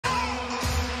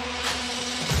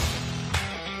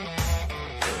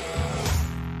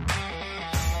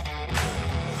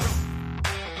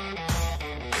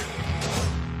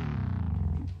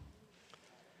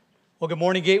Well, good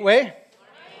morning, Gateway. Good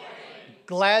morning.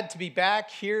 Glad to be back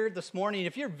here this morning.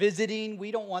 If you're visiting, we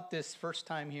don't want this first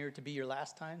time here to be your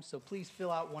last time, so please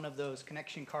fill out one of those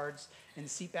connection cards in the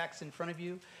seat backs in front of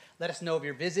you. Let us know of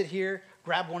your visit here.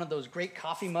 Grab one of those great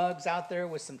coffee mugs out there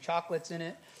with some chocolates in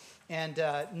it. And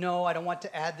no, I don't want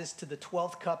to add this to the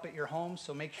 12th cup at your home,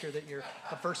 so make sure that you're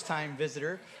a first-time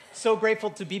visitor. So grateful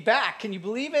to be back. Can you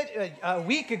believe it? A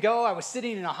week ago, I was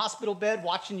sitting in a hospital bed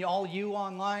watching you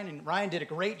online, and Ryan did a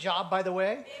great job, by the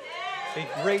way. Amen.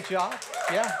 A great job,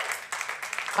 yeah.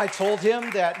 I told him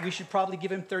that we should probably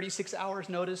give him 36 hours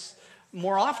notice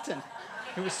more often.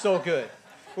 It was so good.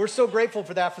 We're so grateful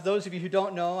for that. For those of you who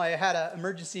don't know, I had an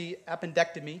emergency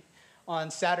appendectomy on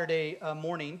Saturday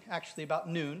morning, actually about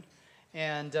noon.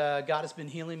 And God has been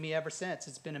healing me ever since.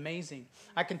 It's been amazing.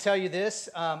 I can tell you this,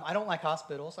 I don't like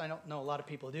hospitals. I don't know a lot of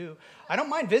people do. I don't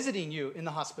mind visiting you in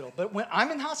the hospital. But when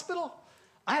I'm in hospital,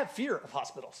 I have fear of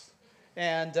hospitals.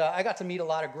 And I got to meet a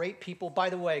lot of great people. By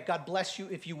the way, God bless you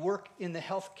if you work in the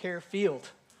healthcare field.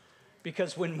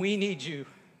 Because when we need you,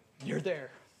 you're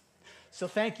there. So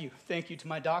thank you. Thank you to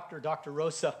my doctor, Dr.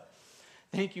 Rosa.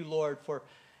 Thank you, Lord, for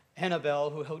Annabelle,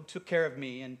 who took care of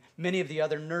me, and many of the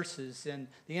other nurses and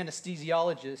the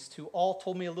anesthesiologists who all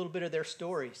told me a little bit of their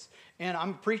stories. And I'm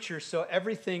a preacher, so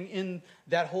everything in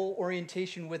that whole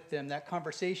orientation with them, that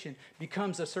conversation,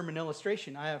 becomes a sermon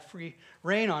illustration. I have free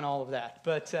reign on all of that.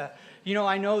 But,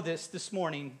 I know this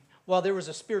morning, while there was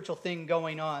a spiritual thing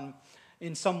going on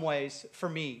in some ways for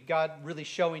me, God really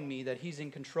showing me that He's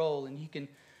in control and He can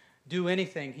do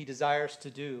anything He desires to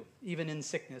do, even in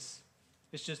sickness.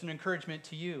 It's just an encouragement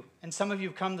to you. And some of you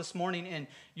have come this morning and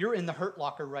you're in the hurt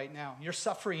locker right now. You're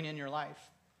suffering in your life.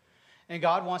 And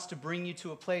God wants to bring you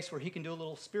to a place where He can do a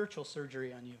little spiritual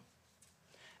surgery on you.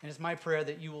 And it's my prayer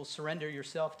that you will surrender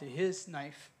yourself to His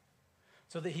knife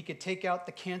so that He could take out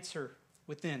the cancer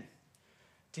within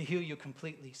to heal you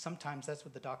completely. Sometimes that's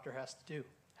what the doctor has to do.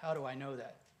 How do I know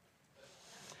that?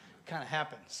 Kind of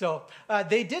happened. So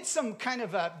they did some kind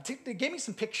of, they gave me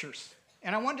some pictures.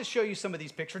 And I wanted to show you some of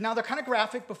these pictures. Now, they're kind of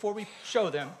graphic before we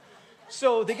show them.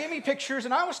 So they gave me pictures,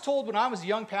 and I was told when I was a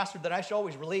young pastor that I should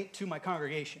always relate to my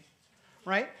congregation,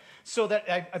 right? So that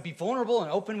I'd be vulnerable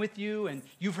and open with you. And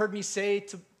you've heard me say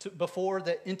before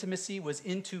that intimacy was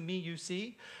into me, you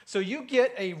see. So you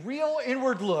get a real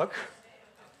inward look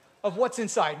of what's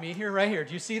inside me here, right here.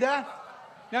 Do you see that?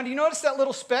 Now, do you notice that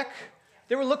little speck?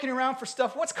 They were looking around for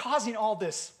stuff. What's causing all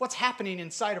this? What's happening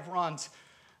inside of Ron's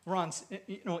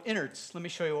innards? Let me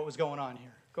show you what was going on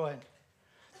here. Go ahead.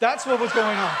 That's what was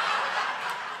going on.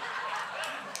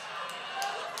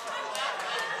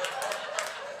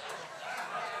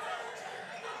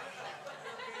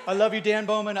 I love you, Dan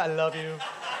Bowman. I love you.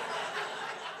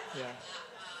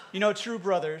 Yeah. True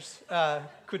brothers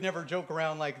could never joke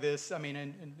around like this. I mean,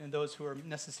 and those who are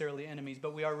necessarily enemies,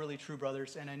 but we are really true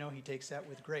brothers, and I know he takes that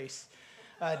with grace.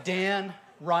 Dan,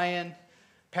 Ryan,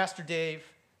 Pastor Dave,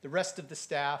 the rest of the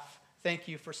staff, thank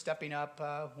you for stepping up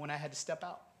when I had to step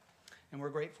out. And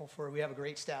we're grateful we have a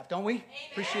great staff, don't we? Amen.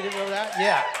 Appreciate it for that?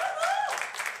 Yeah.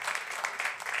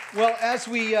 Well,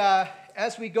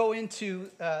 as we go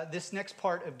into this next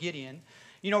part of Gideon,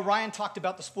 Ryan talked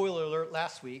about the spoiler alert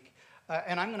last week,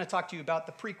 and I'm going to talk to you about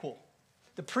the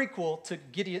prequel to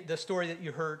Gideon, the story that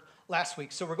you heard last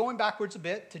week. So we're going backwards a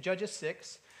bit to Judges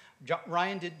 6.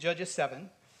 Ryan did Judges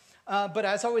 7. But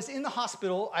as I was in the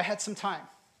hospital, I had some time.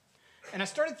 And I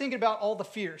started thinking about all the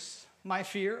fears. My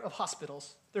fear of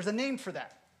hospitals. There's a name for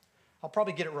that. I'll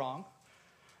probably get it wrong.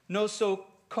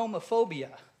 Nosocomophobia.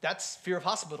 That's fear of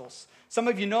hospitals. Some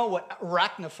of you know what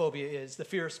arachnophobia is, the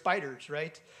fear of spiders,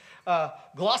 right?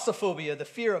 Glossophobia, the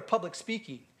fear of public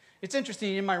speaking. It's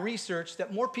interesting in my research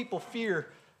that more people fear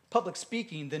public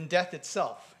speaking than death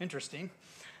itself. Interesting.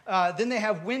 Then they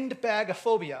have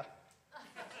windbagophobia,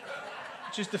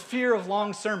 which is the fear of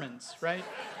long sermons, right?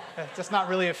 That's not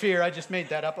really a fear. I just made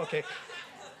that up. Okay.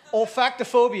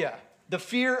 Olfactophobia, the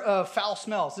fear of foul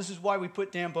smells. This is why we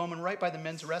put Dan Bowman right by the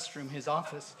men's restroom, his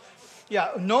office. Yeah,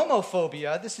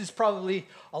 nomophobia. This is probably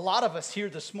a lot of us here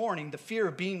this morning, the fear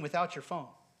of being without your phone.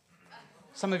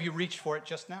 Some of you reached for it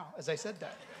just now as I said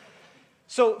that.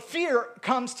 So fear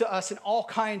comes to us in all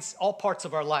parts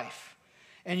of our life.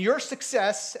 And your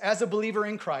success as a believer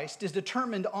in Christ is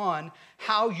determined on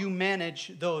how you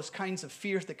manage those kinds of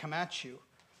fears that come at you,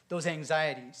 those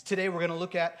anxieties. Today we're going to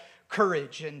look at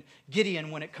courage and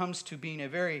Gideon when it comes to being a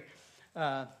very,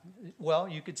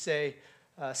 you could say,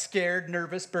 scared,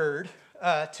 nervous bird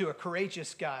to a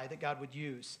courageous guy that God would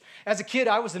use. As a kid,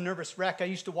 I was a nervous wreck. I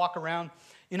used to walk around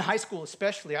in high school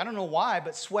especially. I don't know why,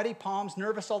 but sweaty palms,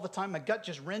 nervous all the time, my gut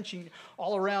just wrenching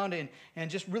all around and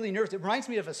just really nervous. It reminds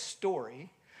me of a story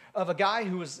of a guy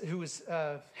who was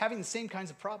having the same kinds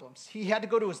of problems. He had to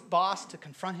go to his boss to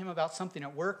confront him about something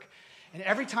at work. And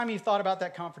every time he thought about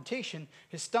that confrontation,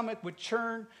 his stomach would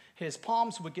churn, his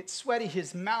palms would get sweaty,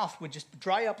 his mouth would just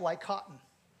dry up like cotton.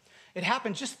 It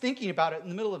happened just thinking about it in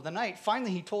the middle of the night.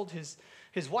 Finally, he told his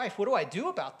wife, "What do I do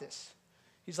about this?"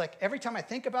 He's like, "Every time I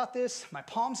think about this, my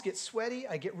palms get sweaty,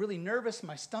 I get really nervous,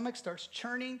 my stomach starts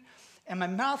churning, and my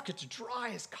mouth gets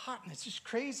dry as cotton. It's just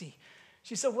crazy."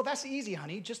 She said, "Well, that's easy,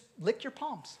 honey. Just lick your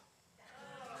palms.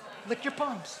 Lick your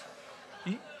palms."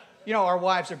 You know, our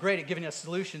wives are great at giving us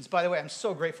solutions. By the way, I'm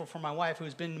so grateful for my wife,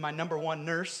 who's been my number one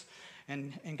nurse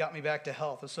and got me back to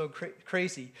health. It's so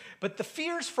crazy. But the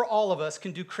fears for all of us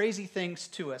can do crazy things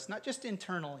to us, not just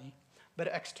internally, but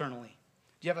externally.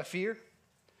 Do you have a fear?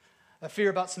 A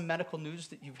fear about some medical news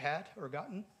that you've had or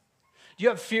gotten? Do you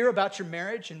have fear about your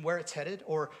marriage and where it's headed,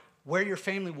 or where your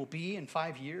family will be in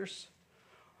 5 years?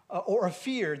 Or a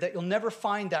fear that you'll never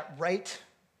find that right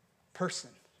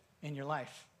person in your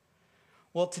life?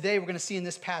 Well, today we're going to see in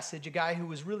this passage a guy who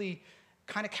was really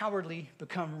kind of cowardly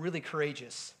become really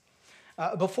courageous.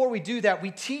 Before we do that,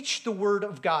 we teach the Word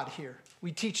of God here.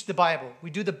 We teach the Bible. We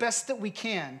do the best that we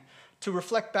can to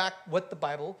reflect back what the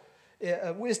Bible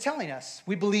is telling us.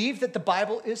 We believe that the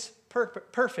Bible is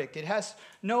perfect. It has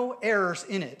no errors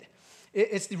in it.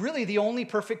 It's really the only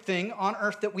perfect thing on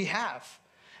earth that we have.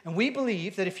 And we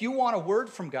believe that if you want a word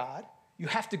from God, you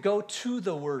have to go to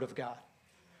the Word of God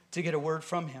to get a word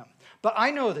from Him. But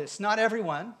I know this, not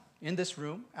everyone in this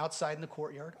room, outside in the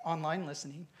courtyard, online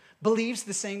listening, believes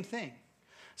the same thing.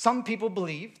 Some people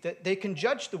believe that they can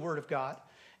judge the Word of God,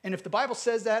 and if the Bible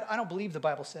says that, I don't believe the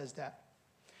Bible says that.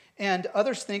 And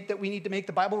others think that we need to make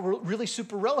the Bible really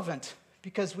super relevant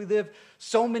because we live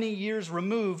so many years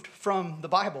removed from the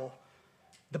Bible.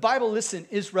 The Bible, listen,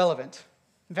 is relevant.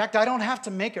 In fact, I don't have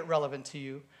to make it relevant to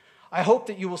you. I hope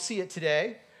that you will see it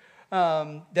today,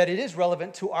 that it is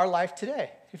relevant to our life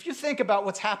today. If you think about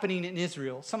what's happening in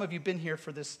Israel, some of you have been here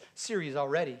for this series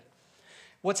already.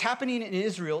 What's happening in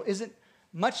Israel isn't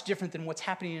much different than what's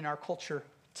happening in our culture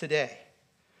today.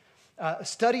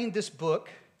 Studying this book,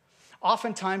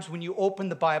 oftentimes when you open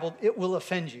the Bible, it will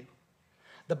offend you.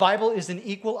 The Bible is an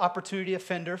equal opportunity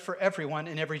offender for everyone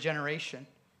in every generation.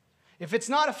 If it's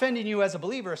not offending you as a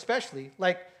believer especially,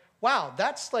 like, wow,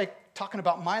 that's like talking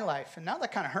about my life, and now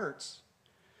that kind of hurts,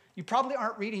 you probably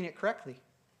aren't reading it correctly.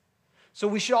 So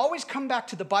we should always come back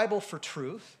to the Bible for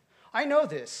truth. I know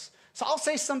this. So I'll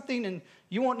say something and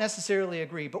you won't necessarily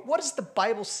agree, but what does the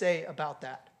Bible say about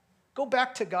that? Go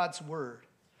back to God's Word.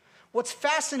 What's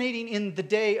fascinating in the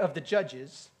day of the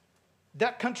judges,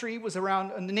 that country was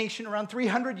around, a nation around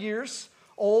 300 years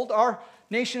old. Our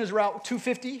nation is around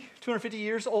 250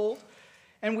 years old.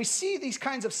 And we see these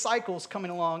kinds of cycles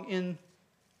coming along in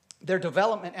their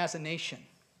development as a nation.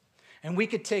 And we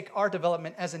could take our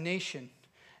development as a nation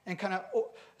and kind of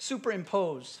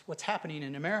superimpose what's happening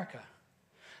in America.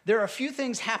 There are a few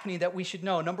things happening that we should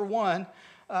know. Number one,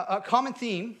 a common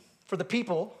theme for the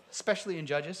people, especially in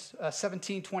Judges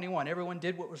 17:21. Everyone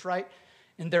did what was right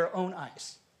in their own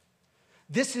eyes.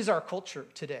 This is our culture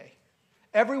today.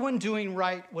 Everyone doing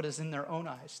right what is in their own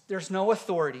eyes. There's no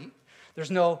authority.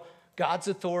 There's no God's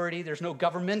authority. There's no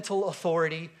governmental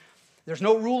authority. There's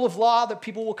no rule of law that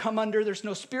people will come under. There's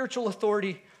no spiritual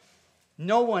authority.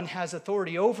 No one has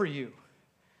authority over you.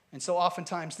 And so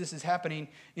oftentimes this is happening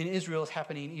in Israel, it's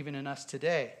happening even in us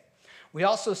today. We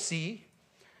also see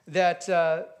that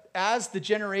as the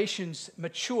generations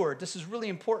matured, this is really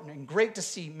important and great to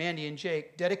see Mandy and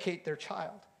Jake dedicate their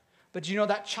child. But you know,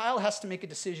 that child has to make a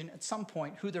decision at some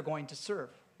point who they're going to serve.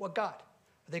 What God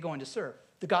are they going to serve?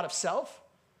 The God of self?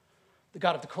 The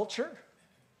God of the culture?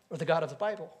 Or the God of the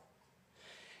Bible?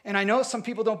 And I know some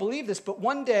people don't believe this, but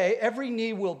one day every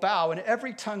knee will bow and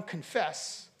every tongue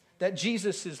confess that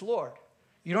Jesus is Lord.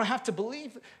 You don't have to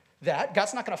believe that.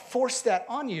 God's not going to force that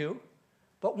on you,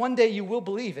 but one day you will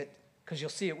believe it because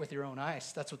you'll see it with your own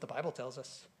eyes. That's what the Bible tells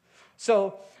us.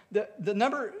 So the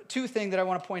number two thing that I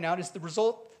want to point out is the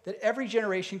result that every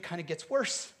generation kind of gets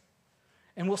worse.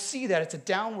 And we'll see that it's a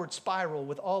downward spiral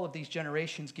with all of these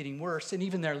generations getting worse and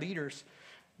even their leaders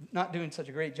not doing such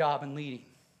a great job in leading.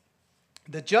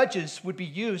 The judges would be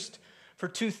used for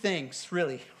two things,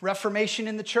 really: reformation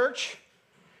in the church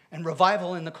and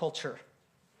revival in the culture.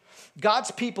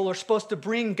 God's people are supposed to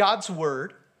bring God's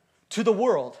word to the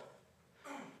world.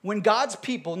 When God's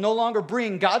people no longer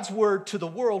bring God's word to the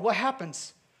world, what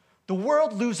happens? The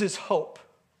world loses hope.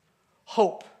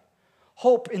 Hope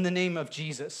in the name of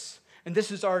Jesus. And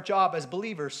this is our job as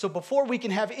believers. So before we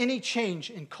can have any change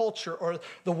in culture or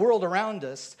the world around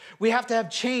us, we have to have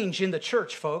change in the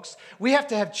church, folks. We have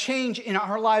to have change in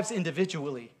our lives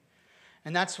individually.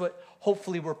 And that's what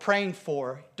hopefully we're praying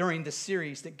for during this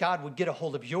series, that God would get a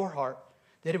hold of your heart,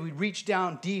 that it would reach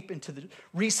down deep into the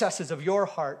recesses of your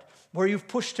heart, where you've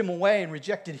pushed him away and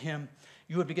rejected him.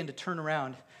 You would begin to turn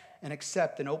around and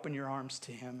accept and open your arms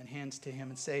to him and hands to him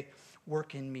and say,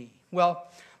 work in me. Well,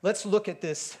 let's look at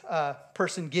this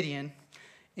person, Gideon,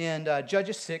 in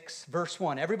Judges 6, verse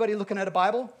 1. Everybody looking at a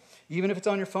Bible? Even if it's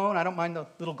on your phone, I don't mind the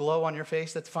little glow on your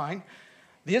face, that's fine.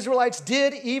 The Israelites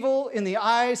did evil in the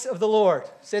eyes of the Lord.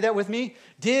 Say that with me.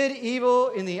 Did evil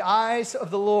in the eyes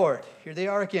of the Lord. Here they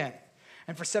are again.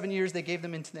 And for 7 years, they gave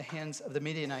them into the hands of the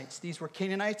Midianites. These were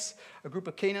Canaanites, a group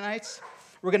of Canaanites.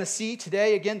 We're going to see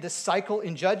today, again, this cycle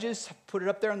in Judges. Put it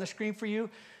up there on the screen for you.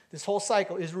 This whole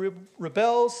cycle. Israel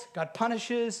rebels. God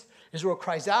punishes. Israel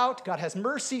cries out. God has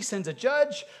mercy, sends a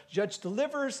judge. Judge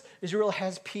delivers. Israel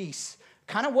has peace.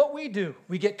 Kind of what we do.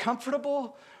 We get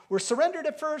comfortable. We're surrendered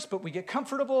at first, but we get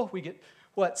comfortable. We get,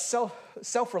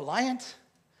 self-reliant.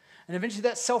 And eventually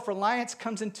that self-reliance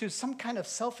comes into some kind of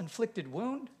self-inflicted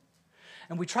wound.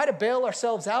 And we try to bail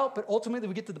ourselves out, but ultimately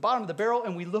we get to the bottom of the barrel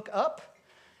and we look up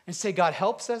and say, God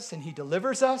helps us and he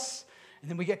delivers us. And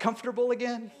then we get comfortable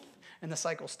again and the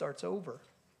cycle starts over.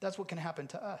 That's what can happen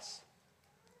to us.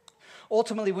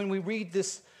 Ultimately, when we read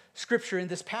this scripture in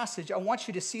this passage, I want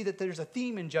you to see that there's a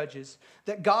theme in Judges,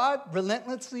 that God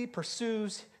relentlessly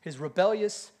pursues his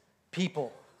rebellious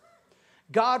people.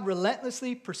 God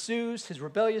relentlessly pursues his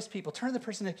rebellious people. Turn to the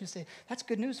person next to you and say, that's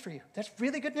good news for you. That's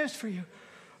really good news for you.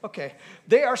 Okay,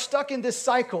 they are stuck in this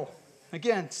cycle.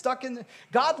 Again,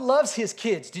 God loves his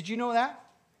kids. Did you know that?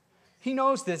 He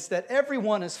knows this, that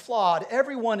everyone is flawed.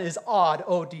 Everyone is odd,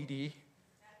 O-D-D,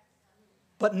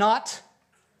 but not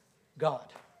God.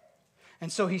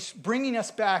 And so he's bringing us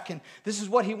back, and this is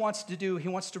what he wants to do. He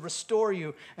wants to restore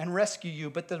you and rescue you.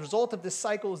 But the result of this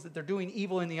cycle is that they're doing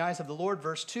evil in the eyes of the Lord.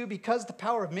 Verse 2, because the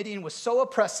power of Midian was so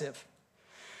oppressive,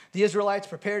 the Israelites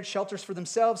prepared shelters for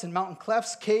themselves in mountain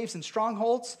clefts, caves, and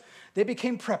strongholds. They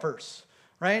became preppers,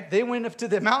 right? They went up to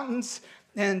the mountains,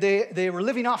 and they were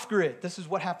living off-grid. This is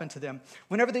what happened to them.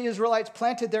 Whenever the Israelites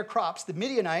planted their crops, the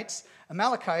Midianites,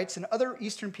 Amalekites, and other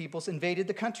eastern peoples invaded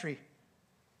the country.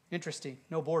 Interesting,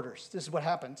 no borders. This is what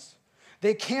happens.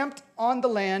 They camped on the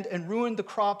land and ruined the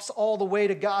crops all the way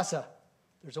to Gaza.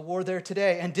 There's a war there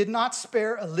today, and did not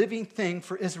spare a living thing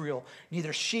for Israel,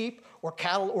 neither sheep or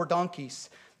cattle or donkeys.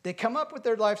 They came up with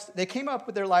their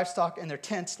livestock and their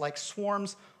tents like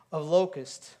swarms of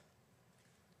locusts.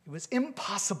 It was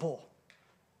impossible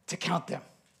to count them.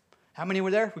 How many were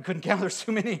there? We couldn't count. There's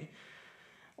too many.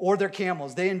 Or their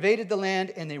camels. They invaded the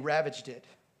land and they ravaged it.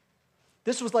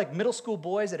 This was like middle school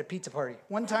boys at a pizza party.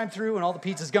 One time through and all the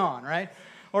pizza's gone, right?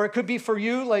 Or it could be for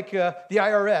you like the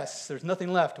IRS. There's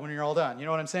nothing left when you're all done. You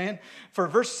know what I'm saying? For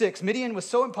verse 6, Midian was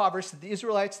so impoverished that the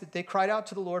Israelites, that they cried out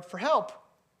to the Lord for help.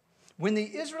 When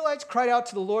the Israelites cried out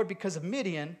to the Lord because of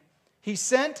Midian, he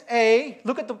sent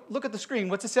look at the screen.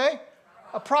 What's it say?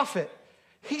 A prophet.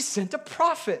 He sent a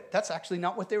prophet. That's actually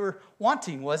not what they were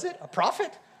wanting, was it? A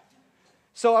prophet?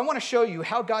 So I want to show you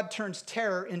how God turns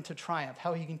terror into triumph,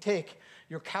 how he can take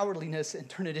your cowardliness and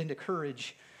turn it into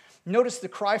courage. Notice the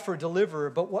cry for a deliverer,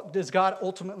 but what does God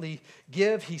ultimately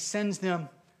give? He sends them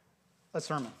a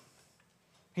sermon.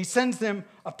 He sends them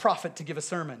a prophet to give a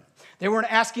sermon. They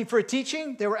weren't asking for a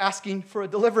teaching, they were asking for a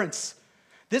deliverance.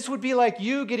 This would be like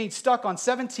you getting stuck on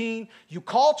 17, you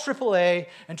call AAA,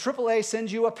 and AAA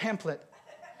sends you a pamphlet.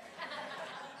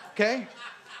 Okay?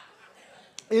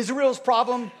 Israel's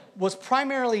problem was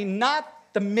primarily not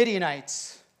the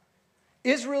Midianites.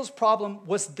 Israel's problem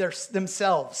was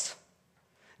themselves.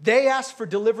 They asked for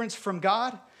deliverance from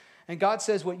God, and God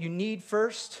says what you need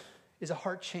first is a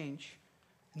heart change.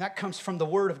 And that comes from the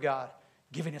Word of God,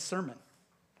 giving a sermon.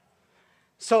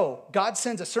 So, God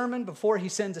sends a sermon before he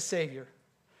sends a Savior.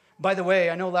 By the way,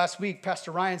 I know last week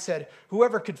Pastor Ryan said,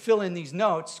 whoever could fill in these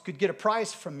notes could get a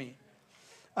prize from me.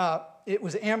 It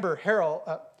was Amber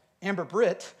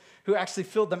Britt, who actually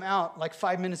filled them out like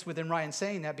 5 minutes within Ryan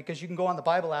saying that, because you can go on the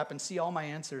Bible app and see all my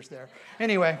answers there.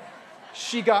 Anyway,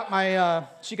 she got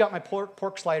my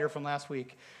pork slider from last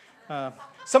week.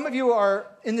 Some of you are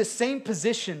in the same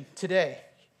position today.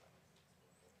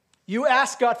 You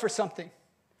ask God for something,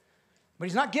 but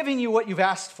he's not giving you what you've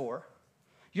asked for.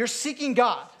 You're seeking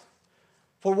God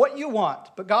for what you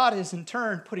want, but God is in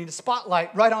turn putting a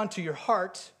spotlight right onto your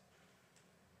heart.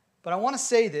 But I want to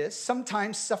say this,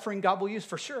 sometimes suffering God will use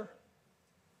for sure.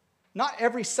 Not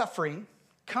every suffering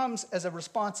comes as a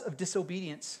response of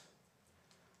disobedience.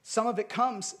 Some of it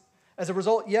comes as a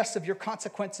result, yes, of your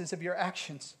consequences of your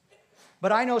actions.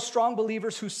 But I know strong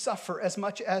believers who suffer as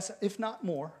much as, if not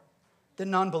more, than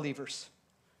non-believers.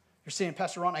 You're saying,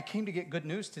 Pastor Ron, I came to get good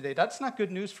news today. That's not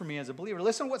good news for me as a believer.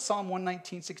 Listen to what Psalm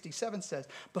 119:67 says.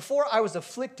 Before I was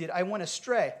afflicted, I went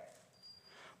astray,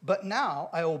 but now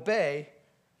I obey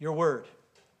your word.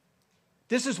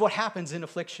 This is what happens in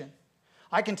affliction.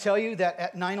 I can tell you that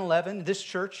at 9/11, this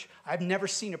church, I've never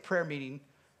seen a prayer meeting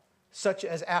such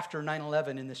as after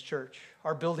 9/11 in this church.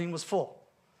 Our building was full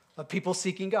of people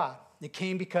seeking God. It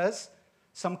came because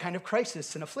some kind of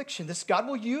crisis and affliction. God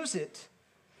will use it.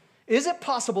 Is it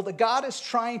possible that God is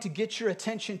trying to get your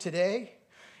attention today?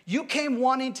 You came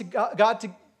wanting God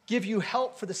to give you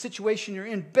help for the situation you're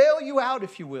in, bail you out,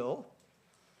 if you will,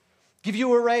 give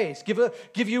you a raise,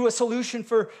 give you a solution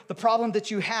for the problem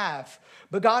that you have.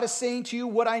 But God is saying to you,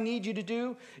 what I need you to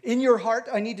do in your heart,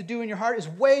 I need to do in your heart is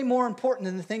way more important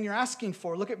than the thing you're asking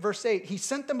for. Look at verse 8. He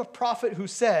sent them a prophet who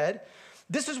said,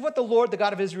 this is what the Lord, the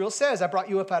God of Israel, says. I brought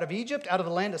you up out of Egypt, out of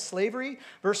the land of slavery.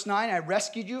 Verse 9, I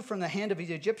rescued you from the hand of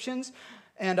the Egyptians,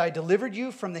 and I delivered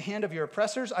you from the hand of your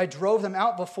oppressors. I drove them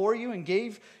out before you and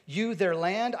gave you their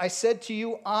land. I said to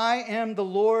you, I am the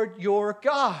Lord your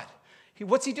God.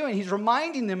 What's he doing? He's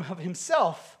reminding them of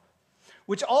himself,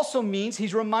 which also means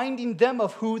he's reminding them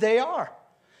of who they are.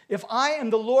 If I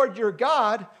am the Lord your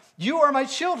God, you are my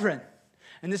children.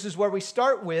 And this is where we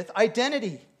start with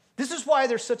identity. This is why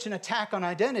there's such an attack on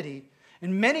identity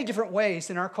in many different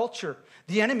ways in our culture.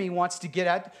 The enemy wants to get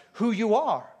at who you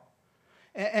are.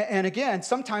 And again,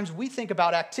 sometimes we think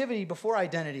about activity before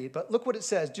identity, but look what it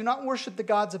says. Do not worship the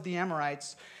gods of the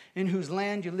Amorites in whose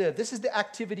land you live. This is the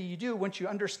activity you do once you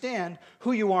understand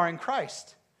who you are in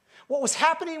Christ. What was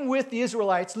happening with the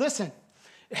Israelites, listen,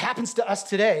 it happens to us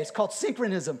today. It's called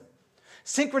synchronism.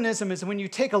 Synchronism is when you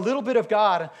take a little bit of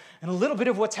God and a little bit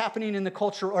of what's happening in the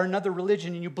culture or another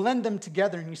religion and you blend them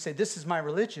together and you say, this is my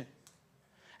religion.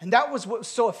 And that was what was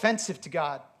so offensive to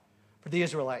God for the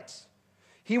Israelites.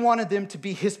 He wanted them to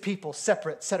be his people,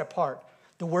 separate, set apart.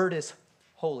 The word is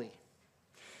holy.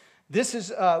 This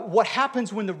is what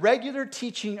happens when the regular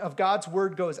teaching of God's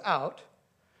word goes out.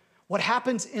 What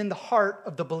happens in the heart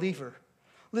of the believer.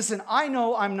 Listen, I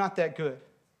know I'm not that good,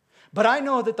 but I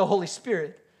know that the Holy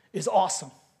Spirit is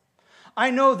awesome. I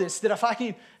know this, that if I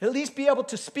can at least be able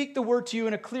to speak the word to you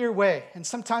in a clear way, and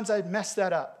sometimes I mess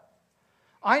that up,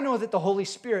 I know that the Holy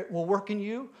Spirit will work in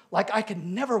you like I could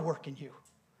never work in you.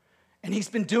 And he's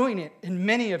been doing it in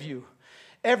many of you.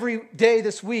 Every day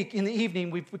this week in the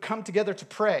evening, we've come together to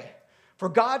pray for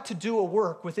God to do a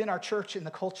work within our church and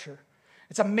the culture.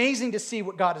 It's amazing to see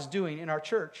what God is doing in our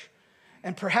church.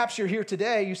 And perhaps you're here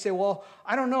today, you say, well,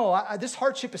 I don't know, this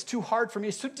hardship is too hard for me,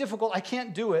 it's too difficult, I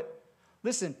can't do it.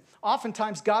 Listen,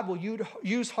 oftentimes God will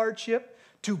use hardship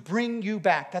to bring you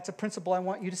back. That's a principle I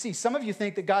want you to see. Some of you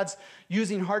think that God's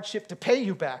using hardship to pay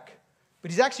you back,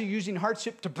 but he's actually using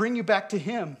hardship to bring you back to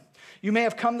him. You may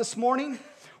have come this morning,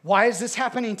 why is this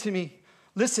happening to me?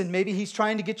 Listen, maybe he's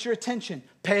trying to get your attention.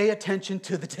 Pay attention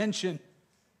to the tension.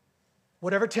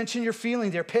 Whatever tension you're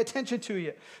feeling there, pay attention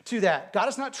to that. God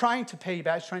is not trying to pay you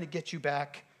back. He's trying to get you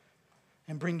back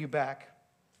and bring you back.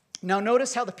 Now,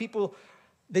 notice how the people,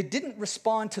 they didn't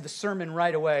respond to the sermon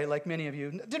right away, like many of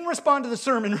you. Didn't respond to the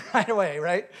sermon right away,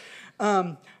 right?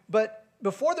 But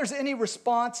before there's any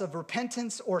response of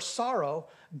repentance or sorrow,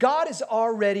 God is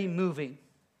already moving.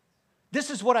 This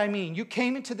is what I mean. You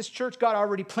came into this church, God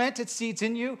already planted seeds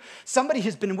in you. Somebody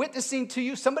has been witnessing to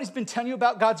you. Somebody's been telling you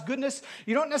about God's goodness.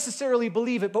 You don't necessarily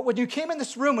believe it, but when you came in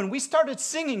this room and we started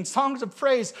singing songs of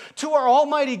praise to our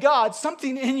almighty God,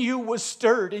 something in you was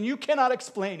stirred, and you cannot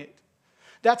explain it.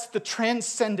 That's the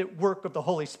transcendent work of the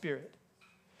Holy Spirit.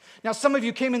 Now, some of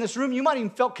you came in this room, you might even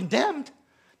felt condemned.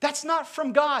 That's not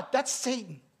from God. That's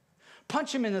Satan.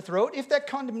 Punch him in the throat. If that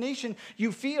condemnation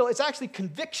you feel, it's actually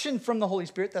conviction from the Holy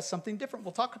Spirit, that's something different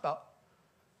we'll talk about.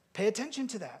 Pay attention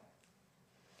to that.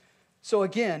 So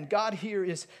again, God here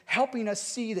is helping us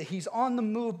see that he's on the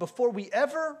move before we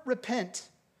ever repent.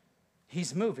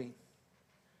 He's moving.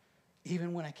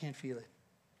 Even when I can't feel it,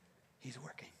 he's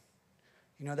working.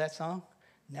 You know that song?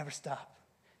 Never stop.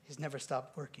 He's never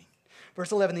stopped working.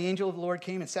 Verse 11, the angel of the Lord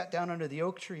came and sat down under the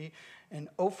oak tree in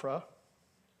Ophrah,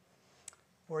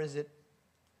 or is it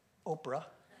Oprah,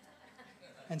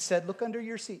 and said, look under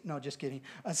your seat. No, just kidding.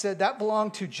 And said, that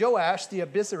belonged to Joash the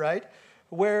Abiezrite,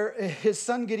 where his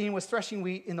son Gideon was threshing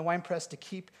wheat in the winepress to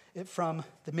keep it from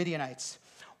the Midianites.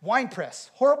 Winepress,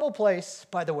 horrible place,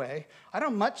 by the way. I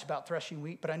don't know much about threshing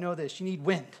wheat, but I know this. You need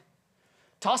wind.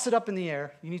 Toss it up in the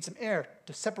air. You need some air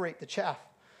to separate the chaff,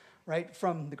 right,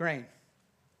 from the grain.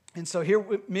 And so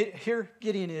here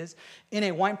Gideon is in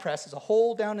a winepress. There's a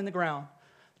hole down in the ground,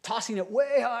 tossing it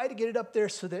way high to get it up there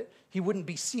so that he wouldn't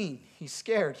be seen. He's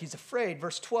scared. He's afraid.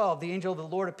 Verse 12, the angel of the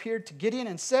Lord appeared to Gideon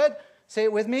and said, say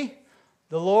it with me,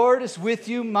 The Lord is with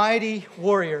you, mighty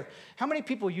warrior. How many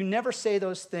people, you never say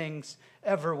those things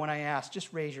ever when I ask?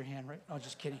 Just raise your hand, right? Oh,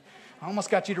 just kidding. I almost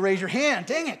got you to raise your hand.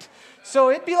 Dang it.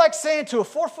 So it'd be like saying to a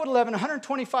 4'11",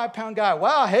 125-pound guy,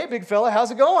 wow, hey, big fella,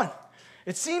 how's it going?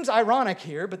 It seems ironic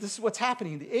here, but this is what's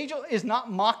happening. The angel is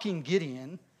not mocking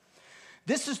Gideon.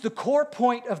 This is the core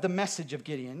point of the message of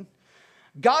Gideon.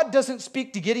 God doesn't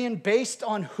speak to Gideon based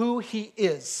on who he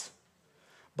is,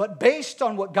 but based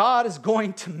on what God is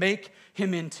going to make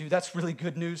him into. That's really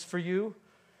good news for you.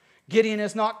 Gideon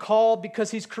is not called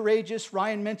because he's courageous.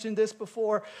 Ryan mentioned this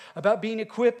before about being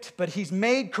equipped, but he's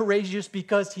made courageous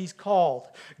because he's called.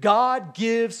 God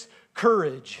gives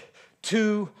courage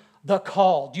to the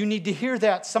called. You need to hear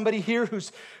that. Somebody here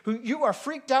who you are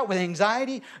freaked out with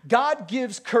anxiety, God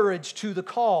gives courage to the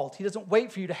called. He doesn't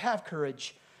wait for you to have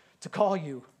courage to call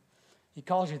you. He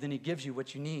calls you, then he gives you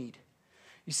what you need.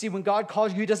 You see, when God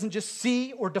calls you, he doesn't just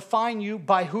see or define you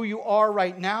by who you are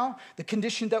right now, the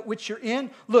condition that which you're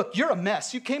in. Look, you're a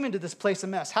mess. You came into this place a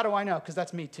mess. How do I know? Because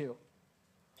that's me too.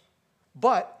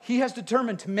 But he has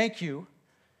determined to make you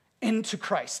into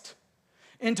Christ,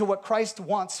 into what Christ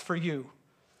wants for you,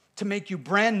 to make you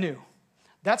brand new.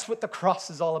 That's what the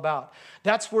cross is all about.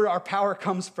 That's where our power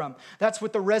comes from. That's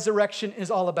what the resurrection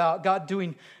is all about, God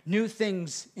doing new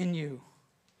things in you.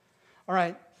 All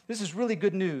right. This is really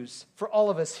good news for all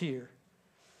of us here.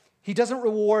 He doesn't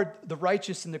reward the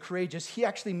righteous and the courageous. He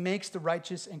actually makes the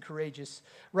righteous and courageous.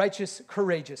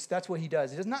 That's what he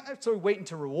does. He does not necessarily wait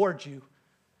to reward you.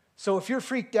 So if you're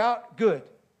freaked out, good.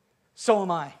 So am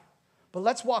I. But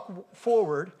let's walk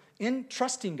forward in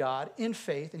trusting God, in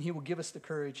faith, and he will give us the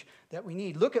courage that we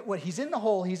need. Look at what he's in the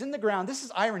hole. He's in the ground. This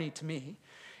is irony to me.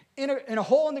 In a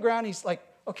hole in the ground, he's like,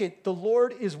 okay, the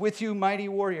Lord is with you, mighty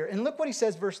warrior. And look what he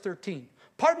says, verse 13.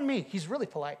 Pardon me. He's really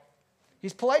polite.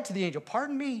 He's polite to the angel.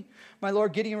 Pardon me, my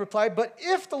Lord. Gideon replied, but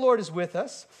if the Lord is with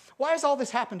us, why has all this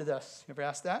happened to us? You ever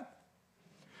asked that?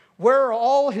 Where are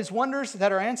all his wonders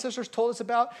that our ancestors told us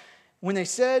about when they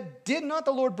said, did not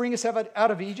the Lord bring us out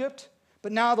of Egypt?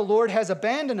 But now the Lord has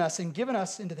abandoned us and given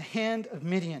us into the hand of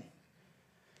Midian.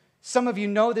 Some of you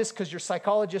know this because you're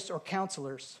psychologists or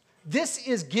counselors. This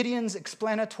is Gideon's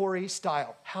explanatory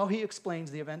style, how he explains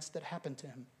the events that happened to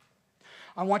him.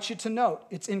 I want you to note,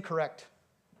 it's incorrect.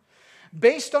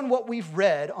 Based on what we've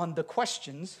read on the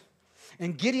questions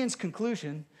and Gideon's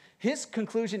conclusion, his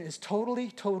conclusion is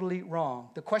totally wrong.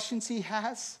 The questions he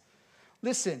has,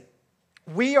 listen,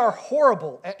 we are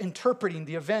horrible at interpreting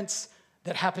the events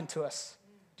that happen to us.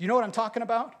 Do you know what I'm talking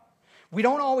about? We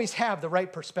don't always have the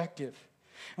right perspective.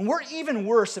 And we're even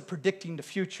worse at predicting the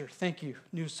future. Thank you,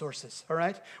 news sources, all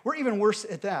right? We're even worse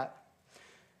at that.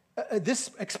 This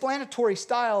explanatory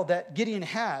style that Gideon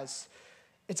has,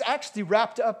 it's actually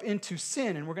wrapped up into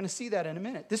sin, and we're going to see that in a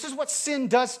minute. This is what sin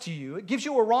does to you. It gives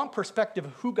you a wrong perspective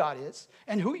of who God is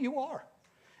and who you are.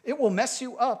 It will mess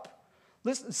you up.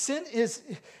 Listen, sin is,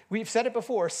 we've said it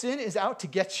before, sin is out to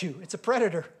get you. It's a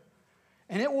predator,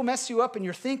 and it will mess you up in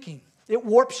your thinking. It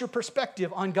warps your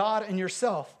perspective on God and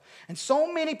yourself. And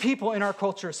so many people in our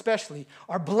culture especially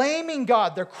are blaming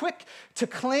God. They're quick to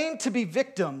claim to be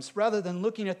victims rather than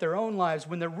looking at their own lives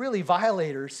when they're really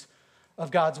violators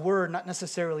of God's word, not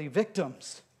necessarily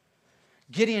victims.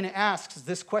 Gideon asks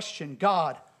this question,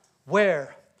 God,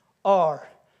 where are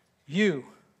you?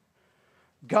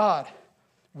 God,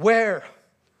 where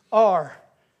are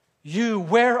you?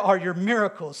 Where are your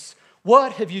miracles?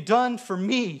 What have you done for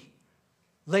me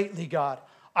lately, God?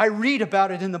 I read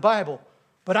about it in the Bible,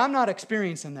 but I'm not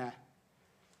experiencing that.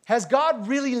 Has God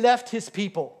really left his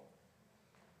people?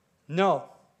 No.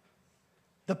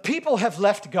 The people have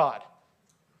left God.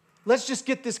 Let's just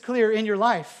get this clear in your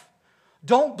life.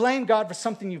 Don't blame God for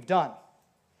something you've done.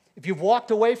 If you've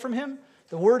walked away from him,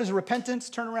 the word is repentance,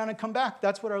 turn around and come back.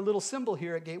 That's what our little symbol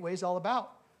here at Gateway is all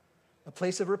about, a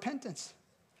place of repentance.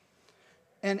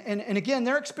 And again,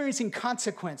 they're experiencing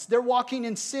consequence. They're walking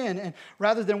in sin and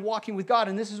rather than walking with God.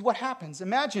 And this is what happens.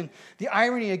 Imagine the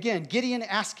irony again. Gideon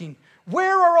asking,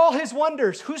 where are all his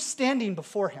wonders? Who's standing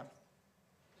before him?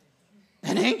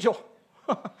 An angel.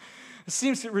 It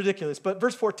seems ridiculous. But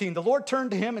verse 14, the Lord turned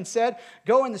to him and said,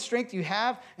 go in the strength you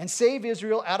have and save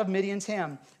Israel out of Midian's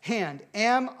hand.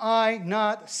 Am I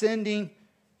not sending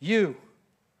you?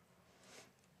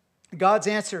 God's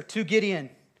answer to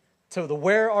Gideon. So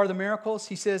where are the miracles?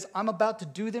 He says, I'm about to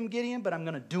do them, Gideon, but I'm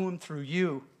going to do them through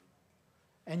you.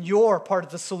 And you're part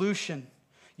of the solution.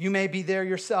 You may be there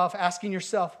yourself, asking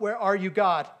yourself, where are you,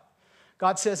 God?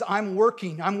 God says, I'm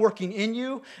working in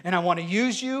you, and I want to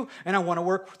use you, and I want to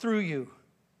work through you.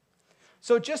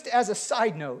 So just as a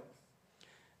side note,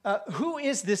 who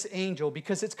is this angel?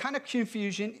 Because it's kind of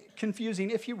confusing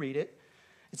if you read it.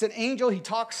 It's an angel. He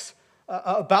talks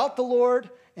about the Lord,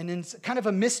 and it's kind of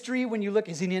a mystery when you look,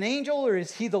 is he an angel or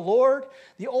is he the Lord?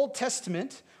 The Old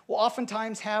Testament will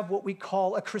oftentimes have what we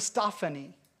call a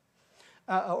Christophany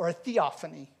or a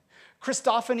theophany.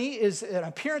 Christophany is an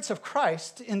appearance of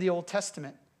Christ in the Old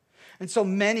Testament. And so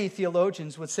many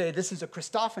theologians would say this is a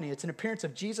Christophany. It's an appearance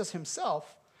of Jesus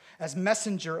himself as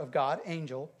messenger of God,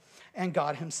 angel, and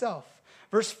God himself.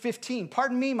 Verse 15,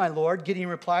 "Pardon me, my Lord," Gideon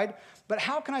replied, "but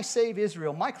how can I save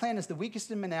Israel? My clan is the weakest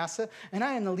in Manasseh, and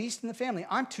I am the least in the family.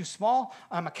 I'm too small.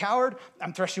 I'm a coward.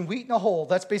 I'm threshing wheat in a hole."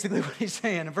 That's basically what he's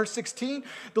saying. In verse 16,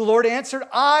 the Lord answered,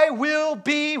 "I will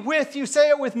be with you." Say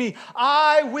it with me.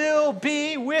 I will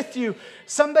be with you.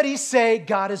 Somebody say,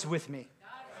 God is with me.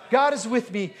 God is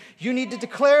with me. You need to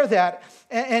declare that.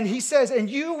 And he says, "And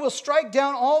you will strike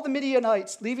down all the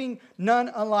Midianites, leaving none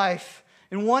alive."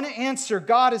 In one answer,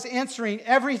 God is answering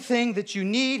everything that you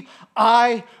need.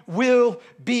 I will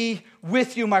be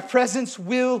with you. My presence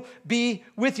will be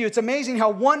with you. It's amazing how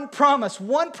one promise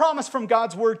from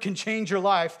God's word can change your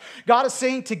life. God is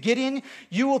saying to Gideon,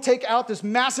 you will take out this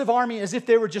massive army as if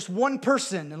they were just one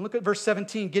person. And look at verse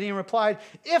 17. Gideon replied,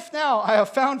 "If now I have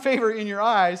found favor in your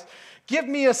eyes, give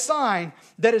me a sign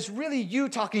that is really you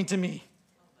talking to me."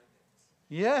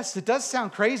 Yes, it does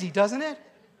sound crazy, doesn't it?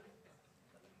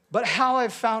 But how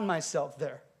I've found myself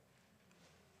there.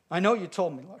 I know you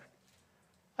told me, Lord.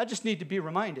 I just need to be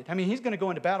reminded. I mean, he's going to go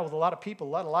into battle with a lot of people, a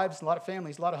lot of lives, a lot of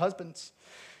families, a lot of husbands.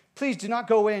 "Please do not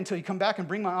go away until you come back and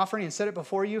bring my offering and set it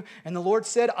before you." And the Lord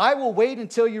said, "I will wait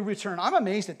until you return." I'm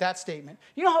amazed at that statement.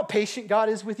 You know how patient God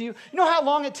is with you? You know how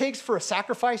long it takes for a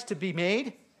sacrifice to be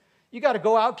made? You got to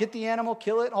go out, get the animal,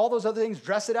 kill it, all those other things,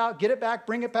 dress it out, get it back,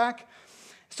 bring it back.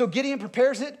 So Gideon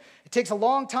prepares it. It takes a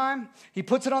long time. He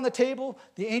puts it on the table.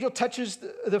 The angel touches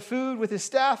the food with his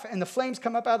staff, and the flames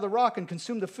come up out of the rock and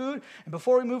consume the food. And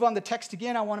before we move on the text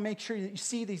again, I want to make sure that you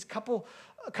see these couple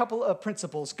of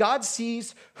principles. God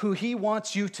sees who he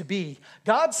wants you to be.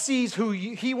 God sees who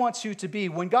he wants you to be.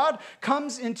 When God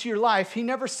comes into your life, he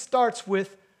never starts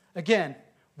with, again,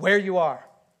 where you are.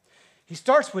 He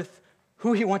starts with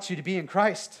who he wants you to be in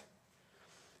Christ.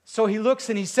 So he looks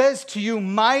and he says to you,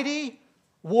 "Mighty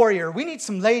warrior." We need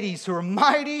some ladies who are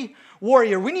mighty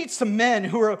warrior. We need some men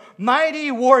who are mighty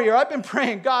warrior. I've been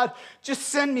praying, God, just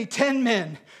send me 10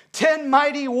 men, 10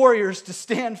 mighty warriors to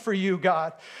stand for you,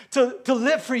 God, to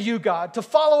live for you, God, to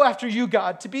follow after you,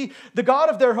 God, to be the God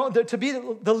of their home, to be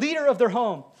the leader of their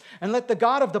home, and let the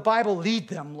God of the Bible lead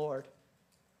them, Lord.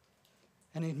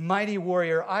 And a mighty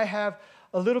warrior. I have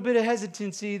a little bit of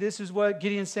hesitancy. This is what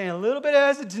Gideon's saying. A little bit of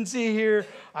hesitancy here.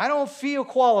 I don't feel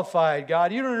qualified,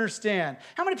 God. You don't understand.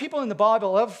 How many people in the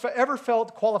Bible ever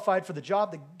felt qualified for the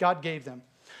job that God gave them?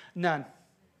 None.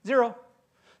 Zero.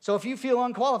 So if you feel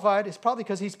unqualified, it's probably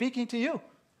because he's speaking to you.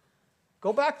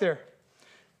 Go back there.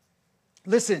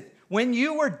 Listen, when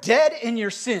you were dead in your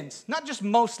sins, not just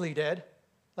mostly dead,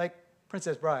 like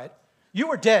Princess Bride, you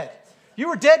were dead. You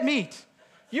were dead meat.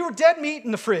 You were dead meat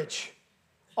in the fridge.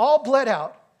 All bled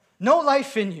out, no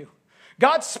life in you.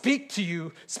 God speaks to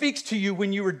you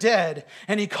when you were dead,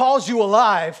 and he calls you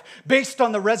alive based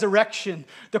on the resurrection,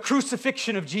 the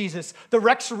crucifixion of Jesus, the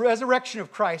resurrection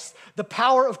of Christ, the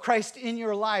power of Christ in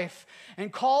your life,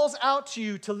 and calls out to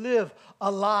you to live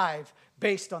alive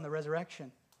based on the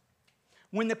resurrection.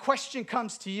 When the question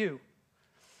comes to you,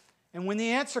 and when the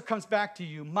answer comes back to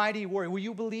you, mighty warrior, will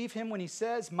you believe him when he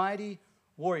says mighty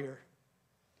warrior?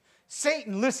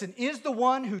 Satan, listen, is the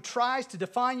one who tries to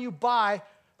define you by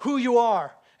who you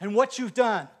are and what you've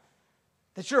done.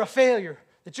 That you're a failure,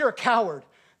 that you're a coward,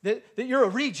 that you're a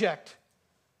reject.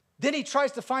 Then he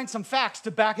tries to find some facts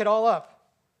to back it all up.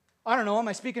 I don't know, am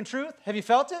I speaking truth? Have you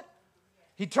felt it?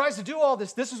 He tries to do all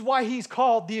this. This is why he's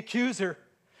called the accuser.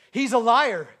 He's a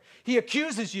liar. He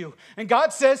accuses you. And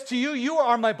God says to you, you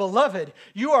are my beloved.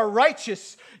 You are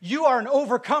righteous. You are an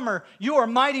overcomer. You are a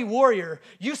mighty warrior.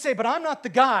 You say, but I'm not the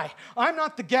guy. I'm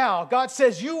not the gal. God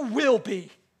says, you will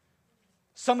be.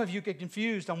 Some of you get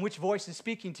confused on which voice is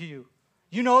speaking to you.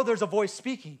 You know there's a voice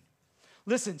speaking.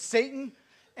 Listen, Satan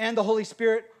and the Holy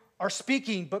Spirit are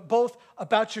speaking, but both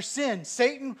about your sin.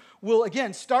 Satan will,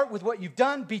 again, start with what you've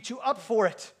done, beat you up for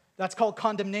it. That's called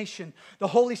condemnation. The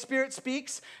Holy Spirit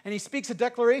speaks, and he speaks a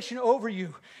declaration over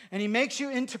you, and he makes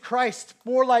you into Christ,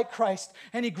 more like Christ,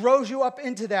 and he grows you up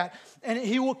into that, and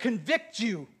he will convict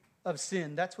you of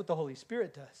sin. That's what the Holy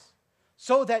Spirit does,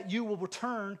 so that you will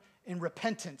return in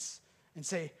repentance and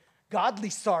say,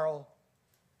 godly sorrow,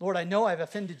 Lord, I know I've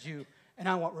offended you, and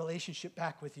I want relationship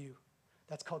back with you.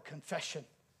 That's called confession.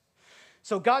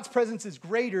 So God's presence is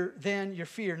greater than your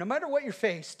fear. No matter what you're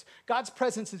faced, God's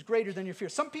presence is greater than your fear.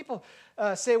 Some people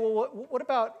say, well, what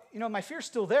about, my fear's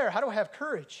still there. How do I have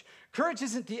courage? Courage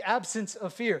isn't the absence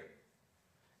of fear.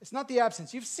 It's not the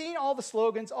absence. You've seen all the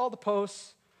slogans, all the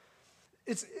posts.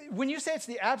 When you say it's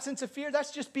the absence of fear, that's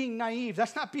just being naive.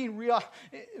 That's not being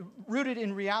rooted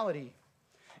in reality.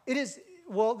 It is,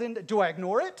 well, then do I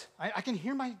ignore it? I can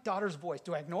hear my daughter's voice.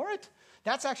 Do I ignore it?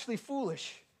 That's actually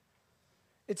foolish.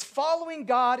 It's following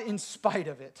God in spite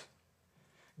of it.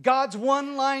 God's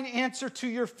one-line answer to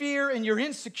your fear and your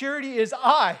insecurity is,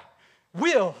 I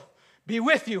will be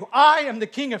with you. I am the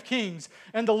King of Kings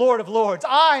and the Lord of Lords.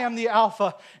 I am the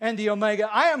Alpha and the Omega.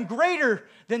 I am greater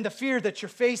than the fear that you're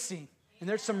facing. And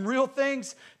there's some real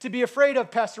things to be afraid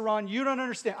of, Pastor Ron. You don't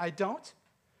understand. I don't.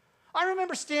 I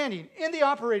remember laying in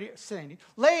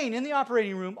the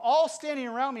operating room, all standing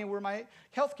around me were my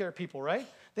healthcare people, right?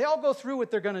 They all go through what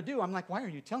they're going to do. I'm like, why are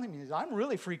you telling me this? I'm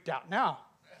really freaked out now.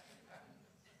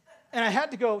 And I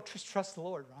had to go, just trust the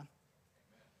Lord, Ron.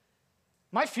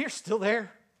 My fear's still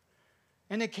there.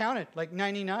 And they counted like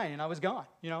 99 and I was gone.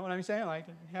 You know what I'm saying? Like,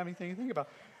 I didn't have anything to think about.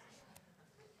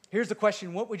 Here's the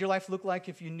question. What would your life look like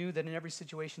if you knew that in every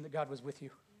situation that God was with you?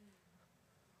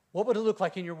 What would it look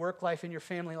like in your work life, in your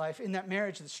family life, in that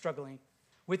marriage that's struggling,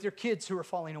 with your kids who are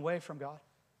falling away from God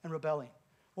and rebelling?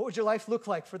 What would your life look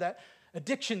like for that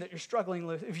addiction that you're struggling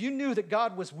with if you knew that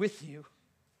God was with you?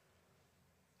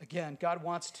 Again, God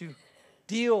wants to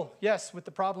deal, yes, with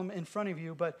the problem in front of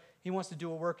you, but he wants to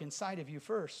do a work inside of you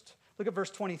first. Look at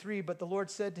verse 23. But the Lord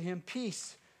said to him,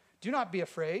 peace, do not be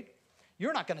afraid.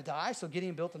 You're not going to die. So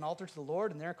Gideon built an altar to the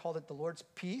Lord, and there called it the Lord's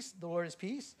peace. The Lord is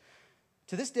peace.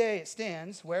 To this day it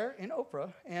stands where in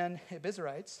Ophrah and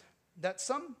Abiezrites that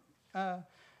same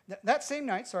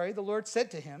night, the Lord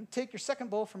said to him, take your second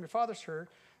bull from your father's herd,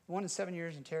 the one in 7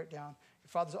 years, and tear it down, your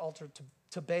father's altar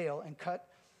to Baal, and cut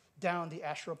down the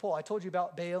Asherah pole. I told you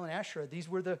about Baal and Asherah. These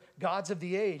were the gods of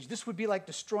the age. This would be like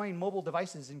destroying mobile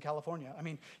devices in California. I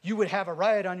mean, you would have a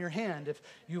riot on your hand if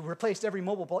you replaced every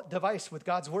mobile device with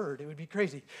God's word. It would be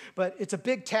crazy. But it's a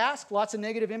big task, lots of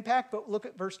negative impact. But look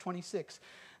at verse 26.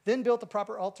 Then built the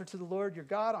proper altar to the Lord your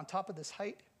God on top of this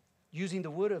height, using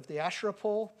the wood of the Asherah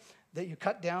pole that you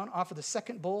cut down, offer the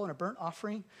second bull and a burnt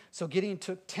offering. So Gideon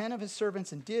took 10 of his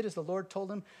servants and did as the Lord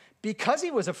told him. Because he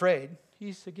was afraid,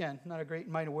 he's, again, not a great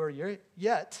mighty warrior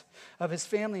yet, of his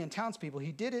family and townspeople,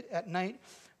 he did it at night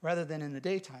rather than in the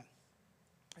daytime.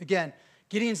 Again,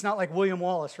 Gideon's not like William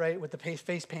Wallace, right, with the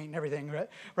face paint and everything,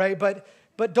 right?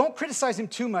 But don't criticize him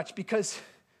too much because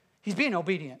he's being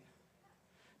obedient.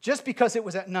 Just because it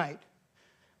was at night.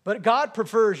 But God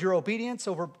prefers your obedience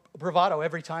over bravado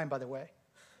every time, by the way.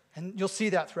 And you'll see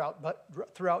that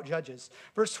throughout Judges.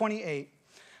 Verse 28.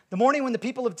 The morning when the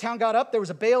people of the town got up, there was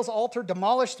a Baal's altar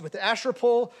demolished with the Asherah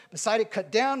pole. Beside it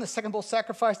cut down, the second bull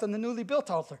sacrificed on the newly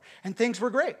built altar. And things were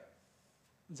great.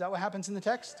 Is that what happens in the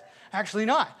text? Actually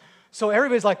not. So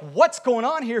everybody's like, what's going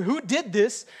on here? Who did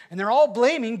this? And they're all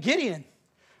blaming Gideon.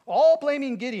 All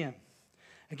blaming Gideon.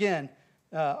 Again,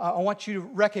 I want you to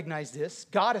recognize this.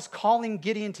 God is calling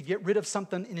Gideon to get rid of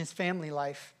something in his family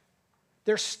life.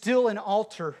 There's still an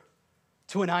altar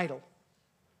to an idol.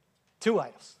 2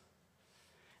 idols.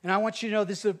 And I want you to know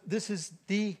this is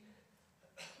the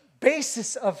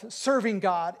basis of serving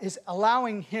God is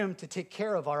allowing him to take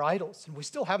care of our idols. And we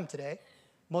still have them today.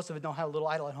 Most of us don't have a little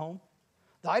idol at home.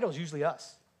 The idol is usually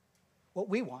us. What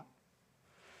we want.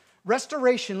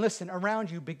 Restoration, listen,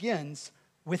 around you begins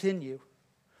within you.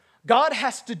 God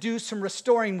has to do some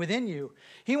restoring within you.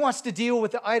 He wants to deal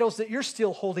with the idols that you're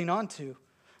still holding on to.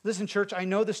 Listen, church, I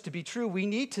know this to be true. We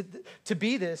need to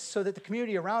be this so that the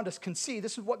community around us can see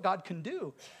this is what God can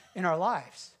do in our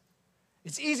lives.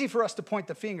 It's easy for us to point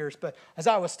the fingers, but as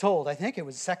I was told, I think it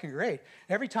was 2nd grade,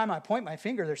 every time I point my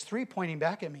finger, there's 3 pointing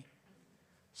back at me.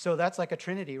 So that's like a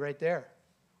trinity right there.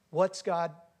 What's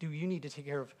God do you need to take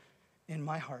care of in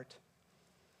my heart?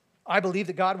 I believe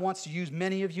that God wants to use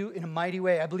many of you in a mighty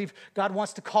way. I believe God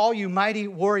wants to call you mighty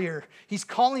warrior. He's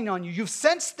calling on you. You've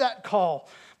sensed that call,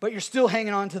 but you're still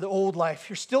hanging on to the old life.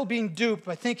 You're still being duped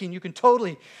by thinking you can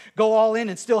totally go all in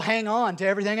and still hang on to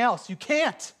everything else. You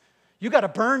can't. You got to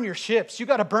burn your ships. You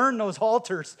got to burn those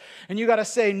altars. And you got to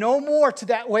say no more to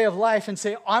that way of life and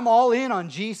say, I'm all in on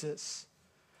Jesus.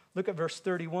 Look at verse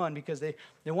 31 because they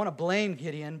want to blame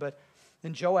Gideon, but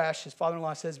then Joash, his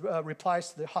father-in-law, replies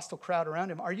to the hostile crowd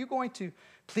around him, are you going to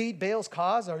plead Baal's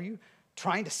cause? Are you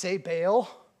trying to say Baal?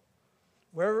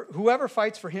 Whoever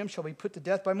fights for him shall be put to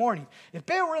death by morning. If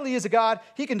Baal really is a god,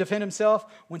 he can defend himself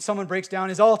when someone breaks down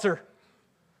his altar.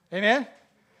 Amen?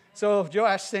 So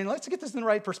Joash saying, let's get this in the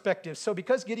right perspective. So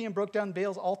because Gideon broke down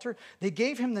Baal's altar, they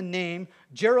gave him the name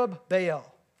Jerubbaal.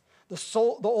 The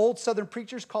old southern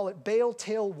preachers call it Baal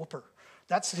tail whooper.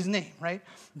 That's his name, right?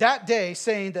 That day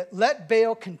saying that let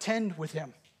Baal contend with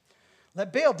him.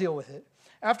 Let Baal deal with it.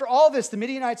 After all this, the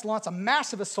Midianites launch a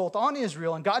massive assault on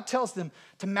Israel, and God tells them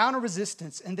to mount a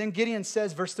resistance. And then Gideon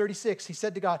says, verse 36, he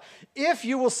said to God, if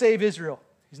you will save Israel,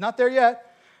 he's not there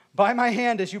yet, by my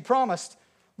hand as you promised,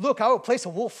 look, I will place a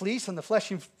wool fleece on the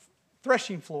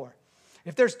threshing floor.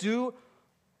 If there's dew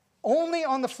only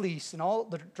on the fleece and all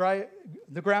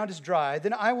the ground is dry,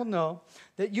 then I will know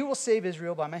that you will save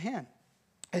Israel by my hand,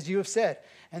 as you have said.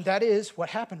 And that is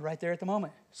what happened right there at the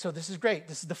moment. So this is great.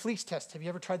 This is the fleece test. Have you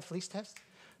ever tried the fleece test?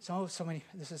 So many,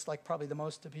 this is like probably the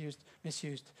most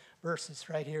misused verses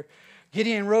right here.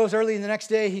 Gideon rose early the next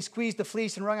day. He squeezed the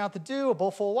fleece and wrung out the dew, a bowl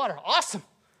full of water. Awesome.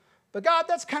 But God,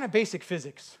 that's kind of basic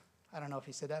physics. I don't know if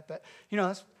he said that, but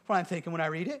that's what I'm thinking when I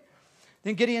read it.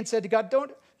 Then Gideon said to God,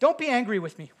 don't be angry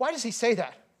with me. Why does he say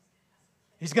that?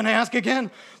 He's going to ask again,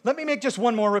 let me make just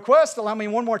one more request. Allow me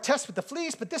one more test with the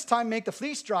fleece, but this time make the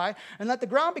fleece dry and let the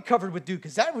ground be covered with dew,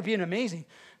 because that would be an amazing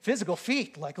physical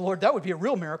feat. Like, Lord, that would be a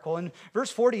real miracle. In verse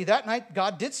 40, that night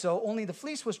God did so, only the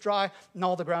fleece was dry and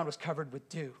all the ground was covered with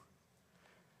dew.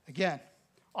 Again,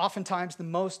 oftentimes the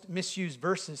most misused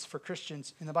verses for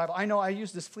Christians in the Bible. I know I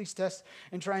use this fleece test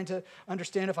in trying to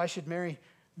understand if I should marry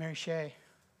Shay.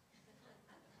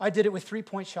 I did it with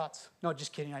 3-point shots. No,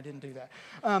 just kidding. I didn't do that.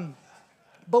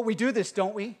 But we do this,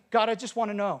 don't we? God, I just want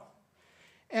to know.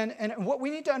 And what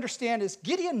we need to understand is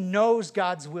Gideon knows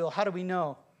God's will. How do we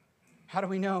know? How do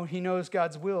we know he knows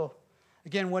God's will?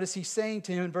 Again, what is he saying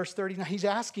to him in verse 39? He's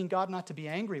asking God not to be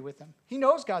angry with him. He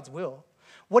knows God's will.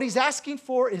 What he's asking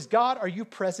for is, God, are you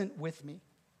present with me?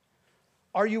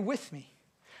 Are you with me?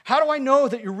 How do I know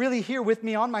that you're really here with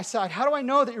me on my side? How do I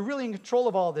know that you're really in control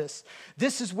of all this?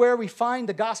 This is where we find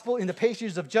the gospel in the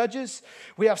pages of Judges.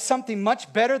 We have something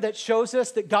much better that shows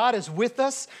us that God is with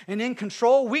us and in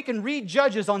control. We can read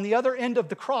Judges on the other end of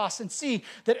the cross and see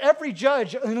that every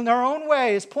judge in their own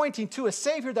way is pointing to a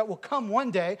Savior that will come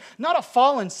one day, not a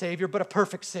fallen Savior, but a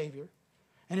perfect Savior.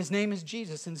 And his name is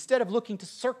Jesus. Instead of looking to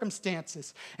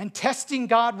circumstances and testing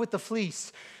God with the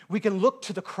fleece, we can look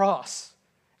to the cross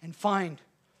and find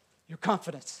your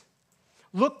confidence.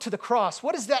 Look to the cross.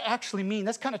 What does that actually mean?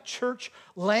 That's kind of church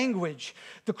language.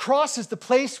 The cross is the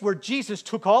place where Jesus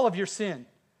took all of your sin.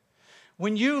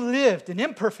 When you lived an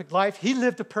imperfect life, he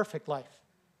lived a perfect life.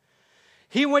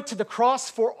 He went to the cross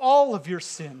for all of your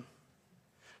sin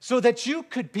so that you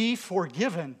could be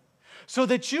forgiven, so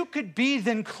that you could be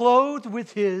then clothed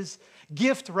with his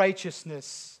gift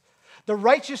righteousness, the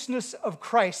righteousness of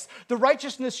Christ, the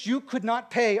righteousness you could not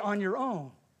pay on your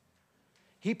own.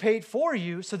 He paid for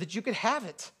you so that you could have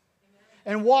it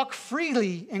and walk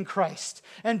freely in Christ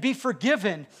and be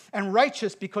forgiven and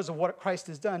righteous because of what Christ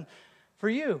has done for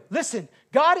you. Listen,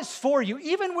 God is for you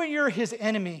even when you're his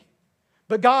enemy.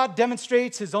 But God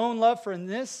demonstrates his own love for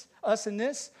us in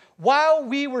this. While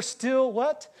we were still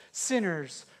what?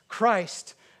 Sinners,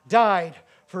 Christ died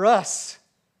for us.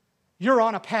 You're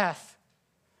on a path.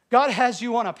 God has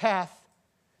you on a path.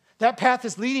 That path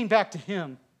is leading back to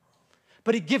him.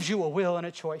 But he gives you a will and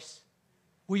a choice.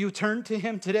 Will you turn to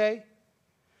him today?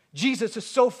 Jesus is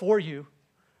so for you.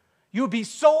 You'll be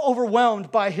so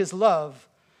overwhelmed by his love,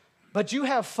 but you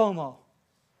have FOMO.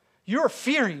 You're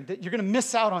fearing that you're going to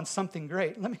miss out on something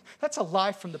great. That's a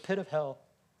lie from the pit of hell.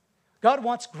 God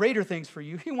wants greater things for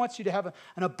you. He wants you to have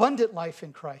an abundant life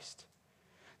in Christ.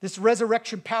 This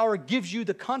resurrection power gives you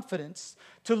the confidence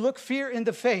to look fear in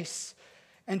the face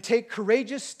and take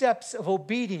courageous steps of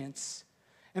obedience.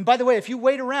 And by the way, if you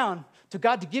wait around to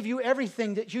God to give you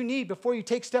everything that you need before you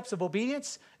take steps of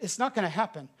obedience, it's not going to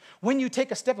happen. When you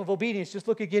take a step of obedience, just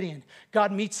look at Gideon.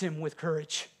 God meets him with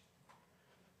courage.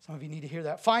 Some of you need to hear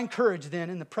that. Find courage then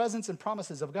in the presence and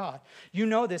promises of God. You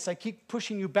know this. I keep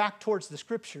pushing you back towards the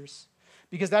scriptures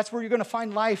because that's where you're going to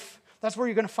find life. That's where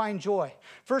you're going to find joy.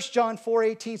 1 John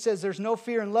 4:18 says there's no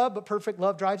fear in love, but perfect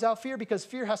love drives out fear because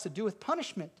fear has to do with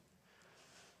punishment.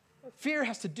 Fear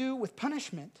has to do with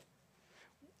punishment.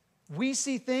 We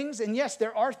see things, and yes,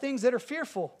 there are things that are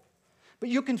fearful, but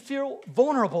you can feel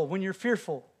vulnerable when you're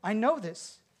fearful. I know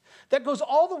this. That goes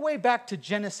all the way back to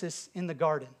Genesis in the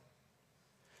garden.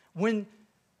 When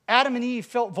Adam and Eve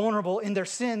felt vulnerable in their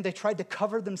sin, they tried to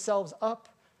cover themselves up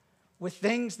with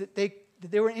things that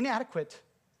they were inadequate.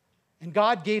 And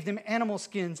God gave them animal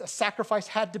skins. A sacrifice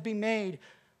had to be made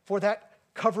for that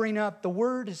covering up. The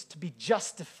word is to be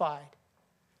justified.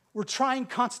 We're trying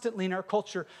constantly in our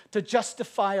culture to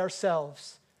justify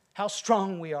ourselves, how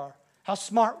strong we are, how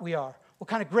smart we are, what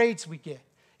kind of grades we get.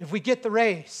 if we get the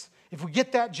raise, if we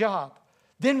get that job,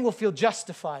 then we'll feel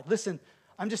justified. Listen,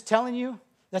 I'm just telling you,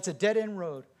 that's a dead-end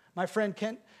road. My friend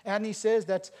Kent Adney says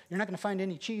you're not going to find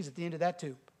any cheese at the end of that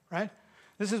tube, right?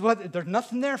 There's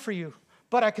nothing there for you.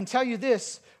 But I can tell you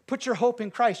this, put your hope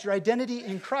in Christ, your identity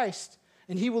in Christ,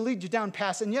 and he will lead you down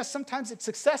paths. And yes, sometimes it's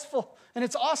successful, and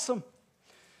it's awesome.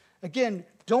 Again,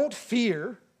 don't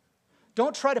fear.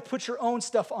 Don't try to put your own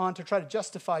stuff on to try to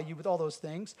justify you with all those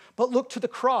things, but look to the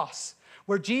cross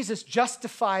where Jesus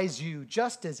justifies you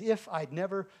just as if I'd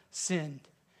never sinned.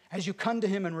 As you come to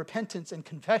him in repentance and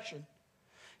confession,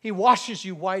 he washes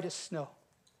you white as snow.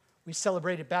 We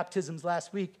celebrated baptisms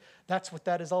last week. That's what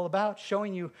that is all about,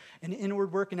 showing you an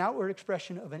inward work, an outward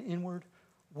expression of an inward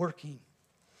working.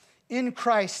 In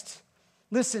Christ,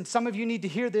 listen, some of you need to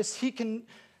hear this. He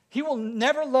will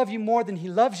never love you more than he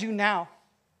loves you now.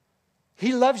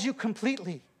 He loves you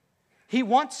completely. He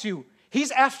wants you.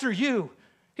 He's after you.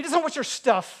 He doesn't want your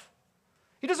stuff.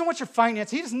 He doesn't want your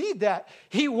finance. He doesn't need that.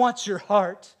 He wants your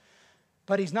heart.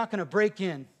 But he's not going to break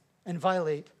in and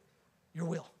violate your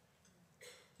will.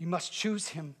 You must choose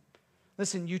him.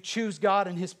 Listen, you choose God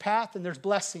and his path, and there's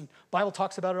blessing. Bible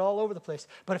talks about it all over the place.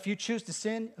 But if you choose to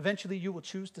sin, eventually you will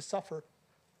choose to suffer.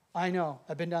 I know.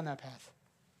 I've been down that path.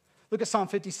 Look at Psalm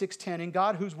 56:10. In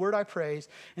God whose word I praise,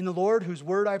 in the Lord whose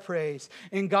word I praise.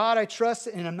 In God I trust,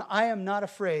 and I am not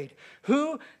afraid.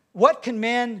 What can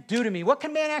man do to me? What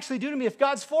can man actually do to me if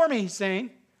God's for me? He's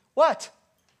saying, what?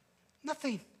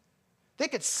 Nothing. They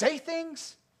could say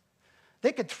things.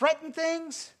 They could threaten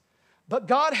things. But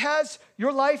God has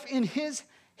your life in his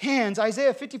hands.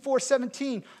 Isaiah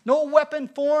 54:17. No weapon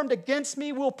formed against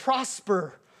me will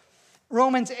prosper.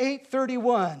 Romans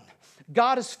 8:31.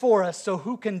 God is for us, so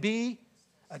who can be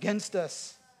against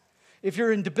us? If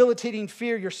you're in debilitating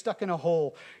fear, you're stuck in a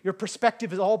hole. Your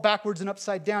perspective is all backwards and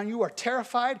upside down. You are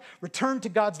terrified. Return to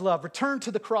God's love. Return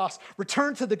to the cross.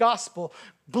 Return to the gospel.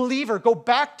 Believer, go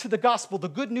back to the gospel, the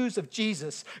good news of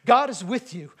Jesus. God is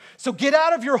with you. So get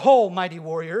out of your hole, mighty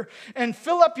warrior, and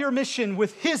fill up your mission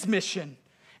with his mission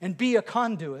and be a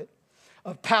conduit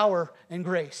of power and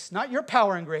grace. Not your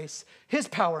power and grace, his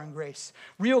power and grace.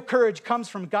 Real courage comes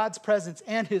from God's presence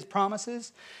and his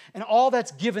promises, and all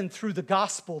that's given through the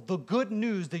gospel, the good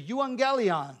news, the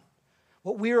euangelion.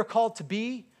 What we are called to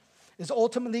be is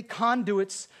ultimately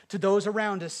conduits to those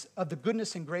around us of the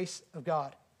goodness and grace of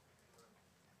God.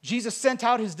 Jesus sent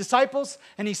out his disciples,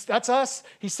 and that's us.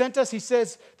 He sent us, he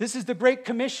says, this is the Great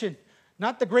Commission,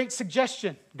 not the Great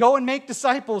Suggestion. Go and make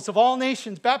disciples of all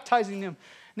nations, baptizing them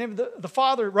in the name of the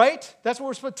Father, right? That's what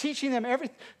we're supposed to, teaching them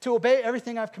to obey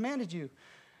everything I've commanded you.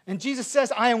 And Jesus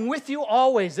says, I am with you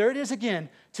always. There it is again,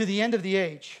 to the end of the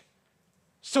age.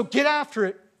 So get after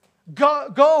it.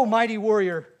 Go, mighty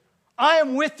warrior. I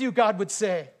am with you, God would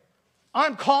say.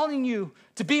 I'm calling you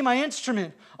to be my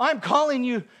instrument. I'm calling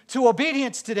you to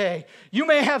obedience today. You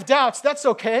may have doubts. That's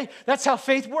okay. That's how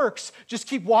faith works. Just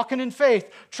keep walking in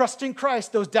faith. Trust in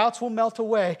Christ. Those doubts will melt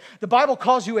away. The Bible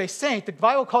calls you a saint. The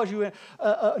Bible calls you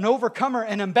an overcomer,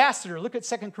 an ambassador. Look at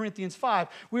 2 Corinthians 5.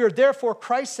 We are therefore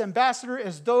Christ's ambassador,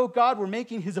 as though God were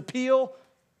making his appeal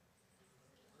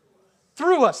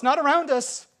through us, not around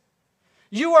us.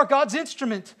 You are God's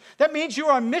instrument. That means you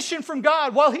are a mission from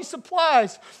God while he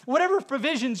supplies whatever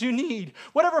provisions you need,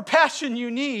 whatever passion you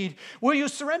need. Will you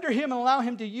surrender him and allow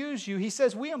him to use you? He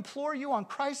says, we implore you on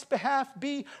Christ's behalf,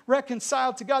 be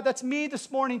reconciled to God. That's me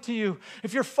this morning to you.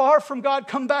 If you're far from God,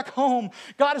 come back home.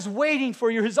 God is waiting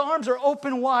for you. His arms are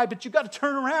open wide, but you got to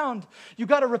turn around. You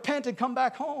got to repent and come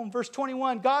back home. Verse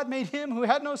 21, God made him who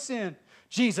had no sin,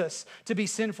 Jesus, to be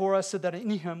sin for us so that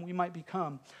in him we might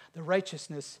become the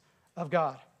righteousness of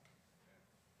God.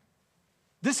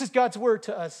 This is God's word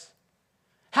to us.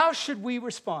 How should we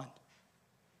respond?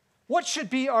 What should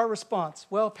be our response?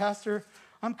 Well, Pastor,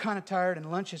 I'm kind of tired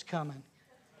and lunch is coming.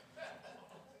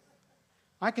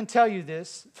 I can tell you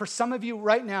this. For some of you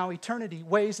right now, eternity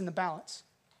weighs in the balance.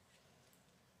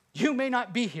 You may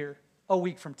not be here a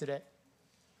week from today.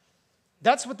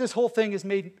 That's what this whole thing is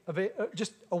made of,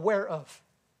 just aware of.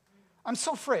 I'm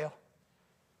so frail.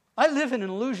 I live in an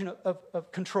illusion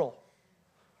of control.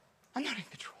 I'm not in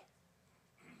control.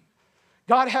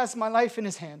 God has my life in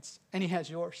his hands, and he has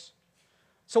yours.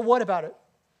 So what about it?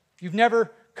 If you've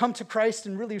never come to Christ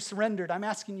and really surrendered, I'm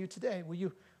asking you today, will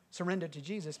you surrender to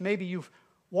Jesus? Maybe you've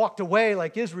walked away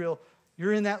like Israel.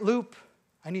 You're in that loop.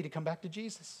 I need to come back to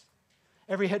Jesus.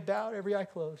 Every head bowed, every eye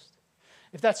closed.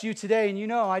 If that's you today and you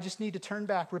know, I just need to turn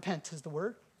back, repent is the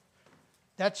word.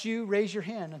 That's you, raise your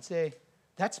hand and say,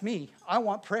 that's me. I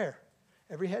want prayer.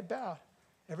 Every head bowed,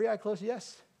 every eye closed.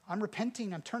 Yes, I'm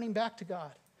repenting. I'm turning back to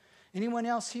God. Anyone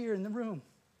else here in the room?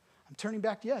 I'm turning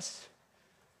back. Yes.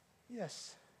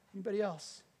 Yes. Anybody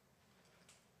else?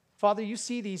 Father, you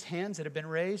see these hands that have been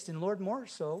raised, and Lord, more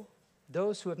so,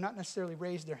 those who have not necessarily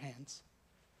raised their hands.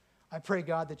 I pray,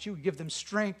 God, that you would give them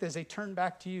strength as they turn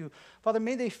back to you. Father,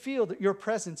 may they feel that your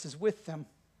presence is with them,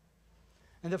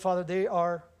 and that, Father, they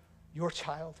are your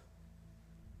child.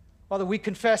 Father, we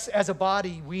confess as a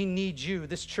body we need you.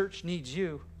 This church needs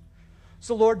you.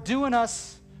 So, Lord, do in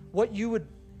us what you would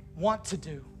want to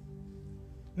do.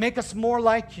 Make us more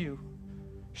like you.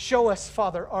 Show us,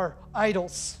 Father, our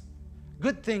idols,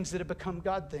 good things that have become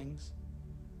God things,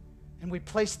 and we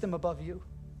place them above you.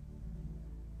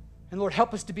 And Lord,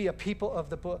 help us to be a people of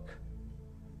the book,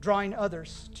 drawing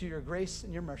others to your grace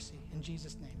and your mercy. In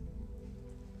Jesus' name.